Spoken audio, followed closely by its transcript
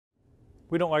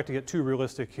We don't like to get too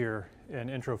realistic here in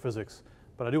intro physics,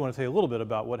 but I do want to tell you a little bit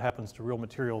about what happens to real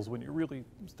materials when you really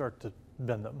start to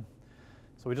bend them.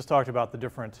 So we just talked about the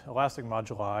different elastic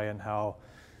moduli and how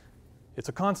it's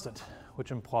a constant, which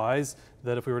implies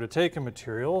that if we were to take a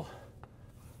material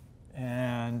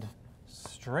and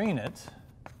strain it,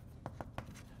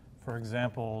 for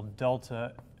example,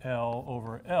 delta L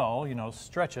over L, you know,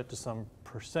 stretch it to some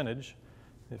percentage,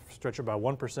 stretch it by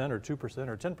 1% or 2%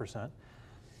 or 10%,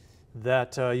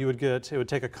 that you would get, it would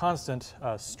take a constant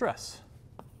stress.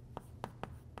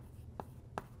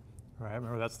 Right,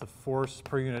 remember that's the force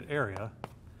per unit area.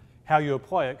 How you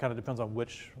apply it kind of depends on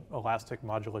which elastic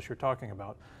modulus you're talking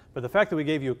about. But the fact that we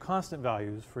gave you constant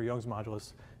values for Young's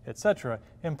modulus, etc.,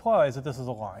 implies that this is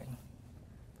a line.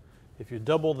 If you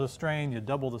double the strain, you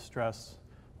double the stress,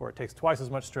 or it takes twice as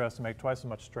much stress to make twice as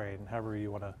much strain, however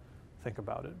you want to think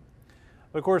about it.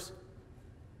 But of course,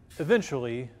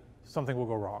 eventually something will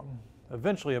go wrong.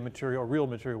 Eventually a real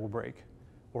material will break,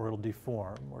 or it'll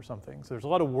deform or something. So there's a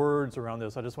lot of words around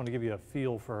this. I just want to give you a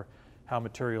feel for how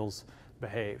materials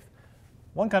behave.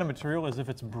 One kind of material is if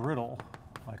it's brittle,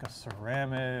 like a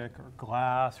ceramic or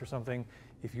glass or something.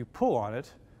 If you pull on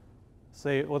it,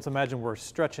 say, let's imagine we're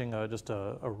stretching just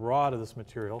a rod of this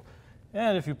material,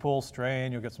 and if you pull,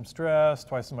 strain, you'll get some stress,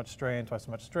 twice as much strain, twice as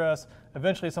much stress.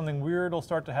 Eventually something weird will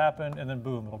start to happen, and then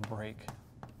boom, it'll break.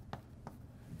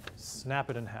 Snap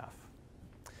it in half.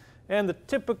 And the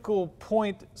typical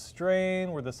point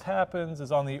strain where this happens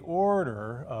is on the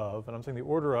order of, and I'm saying the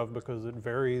order of because it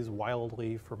varies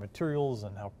wildly for materials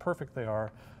and how perfect they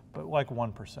are, but like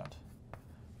 1%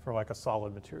 for like a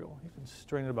solid material. You can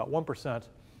strain it about 1%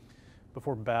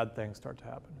 before bad things start to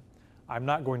happen. I'm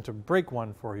not going to break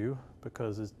one for you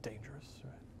because it's dangerous,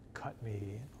 right? Cut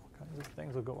me, all kinds of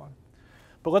things will go on.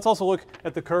 But let's also look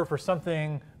at the curve for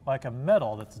something like a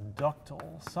metal that's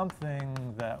ductile,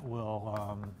 something that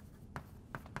will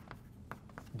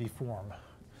deform.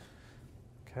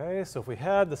 Okay, so if we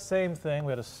had the same thing,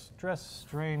 we had a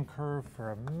stress-strain curve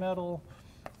for a metal,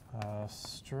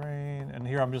 strain, and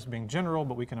here I'm just being general,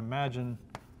 but we can imagine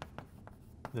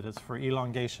that it's for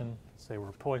elongation. Say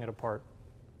we're pulling it apart.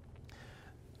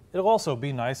 It'll also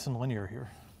be nice and linear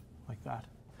here, like that.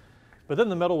 But then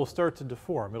the metal will start to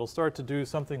deform. It'll start to do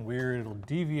something weird. It'll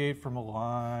deviate from a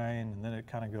line, and then it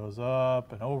kind of goes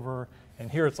up and over.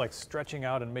 And here it's like stretching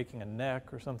out and making a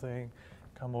neck or something.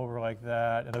 Come over like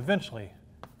that, and eventually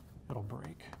it'll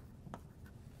break.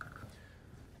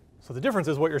 So the difference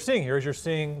is what you're seeing here is you're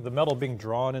seeing the metal being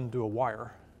drawn into a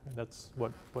wire. And that's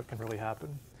what can really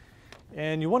happen.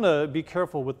 And you want to be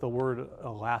careful with the word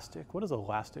elastic. What does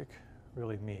elastic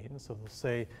really mean? So we'll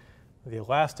say the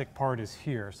elastic part is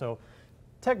here. So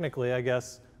technically, I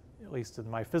guess, at least in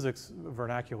my physics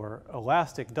vernacular,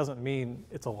 elastic doesn't mean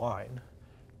it's a line.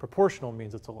 Proportional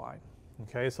means it's a line.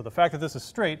 Okay, so the fact that this is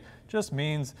straight just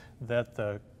means that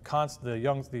the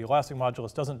elastic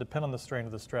modulus doesn't depend on the strain or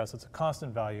the stress. It's a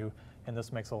constant value, and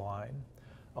this makes a line.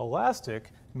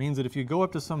 Elastic means that if you go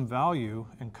up to some value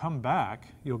and come back,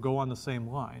 you'll go on the same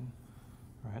line.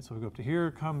 All right, so we go up to here,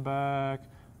 come back,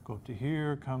 go up to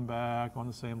here, come back, on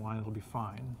the same line, it'll be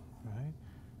fine. Right?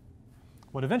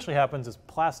 What eventually happens is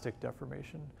plastic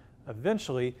deformation.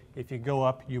 Eventually, if you go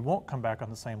up, you won't come back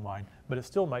on the same line, but it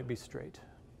still might be straight.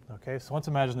 Okay, so let's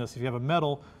imagine this. If you have a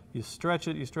metal, you stretch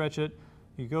it,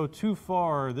 you go too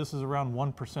far, this is around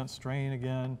 1% strain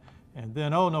again, and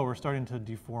then, oh no, we're starting to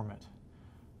deform it.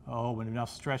 Oh, when you've now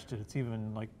stretched it, it's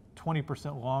even like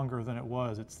 20% longer than it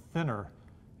was. It's thinner.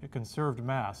 It conserved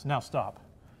mass. Now stop.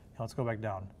 Now let's go back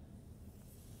down.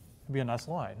 It'd be a nice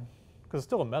line, because it's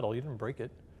still a metal. You didn't break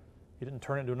it. You didn't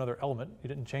turn it into another element. You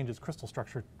didn't change its crystal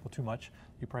structure too much.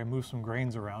 You probably moved some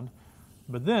grains around.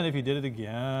 But then if you did it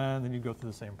again, then you go through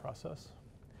the same process.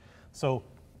 So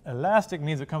elastic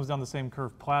means it comes down the same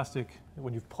curve. Plastic,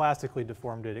 when you've plastically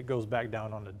deformed it, it goes back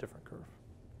down on a different curve.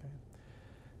 Okay?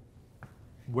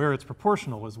 Where it's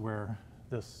proportional is where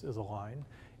this is a line.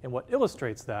 And what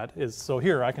illustrates that is, so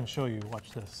here I can show you,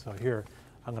 watch this. So here,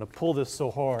 I'm going to pull this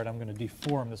so hard, I'm going to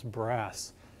deform this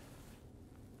brass.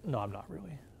 No, I'm not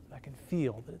really. I can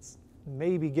feel that it's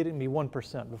maybe getting me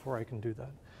 1% before I can do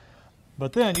that.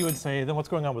 But then you would say, then what's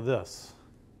going on with this?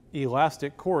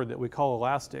 Elastic cord that we call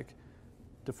elastic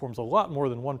deforms a lot more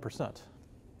than 1%.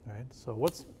 Right? So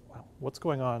what's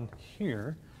going on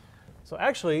here? So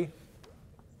actually,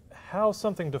 how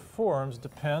something deforms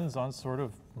depends on sort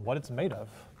of what it's made of.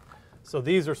 So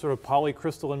these are sort of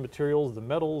polycrystalline materials, the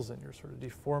metals, and you're sort of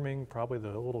deforming probably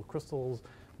the little crystals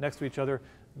next to each other.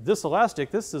 This elastic,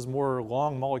 this is more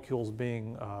long molecules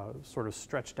being sort of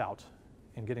stretched out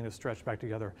and getting to stretch back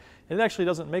together. And it actually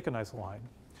doesn't make a nice line.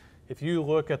 if you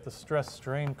look at the stress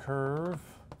strain curve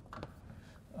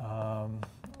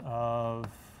of,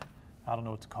 I don't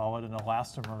know what to call it, an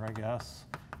elastomer, I guess,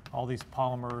 all these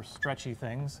polymer stretchy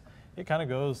things, it kind of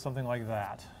goes something like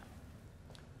that.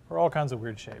 Or all kinds of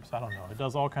weird shapes, I don't know. It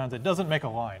does all kinds, it doesn't make a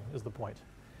line is the point.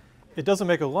 It doesn't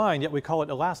make a line, yet we call it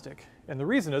elastic. And the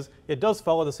reason is it does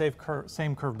follow the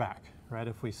same curve back, right?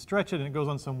 If we stretch it and it goes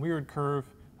on some weird curve,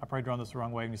 I've probably drawn this the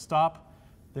wrong way, and you stop,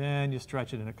 then you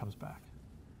stretch it and it comes back.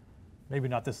 Maybe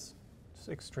not this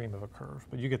extreme of a curve,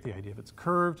 but you get the idea. If it's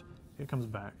curved, it comes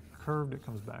back. Curved, it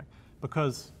comes back,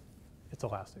 because it's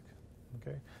elastic.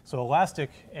 Okay? So elastic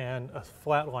and a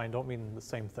flat line don't mean the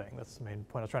same thing. That's the main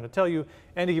point I was trying to tell you,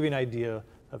 and to give you an idea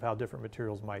of how different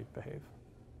materials might behave.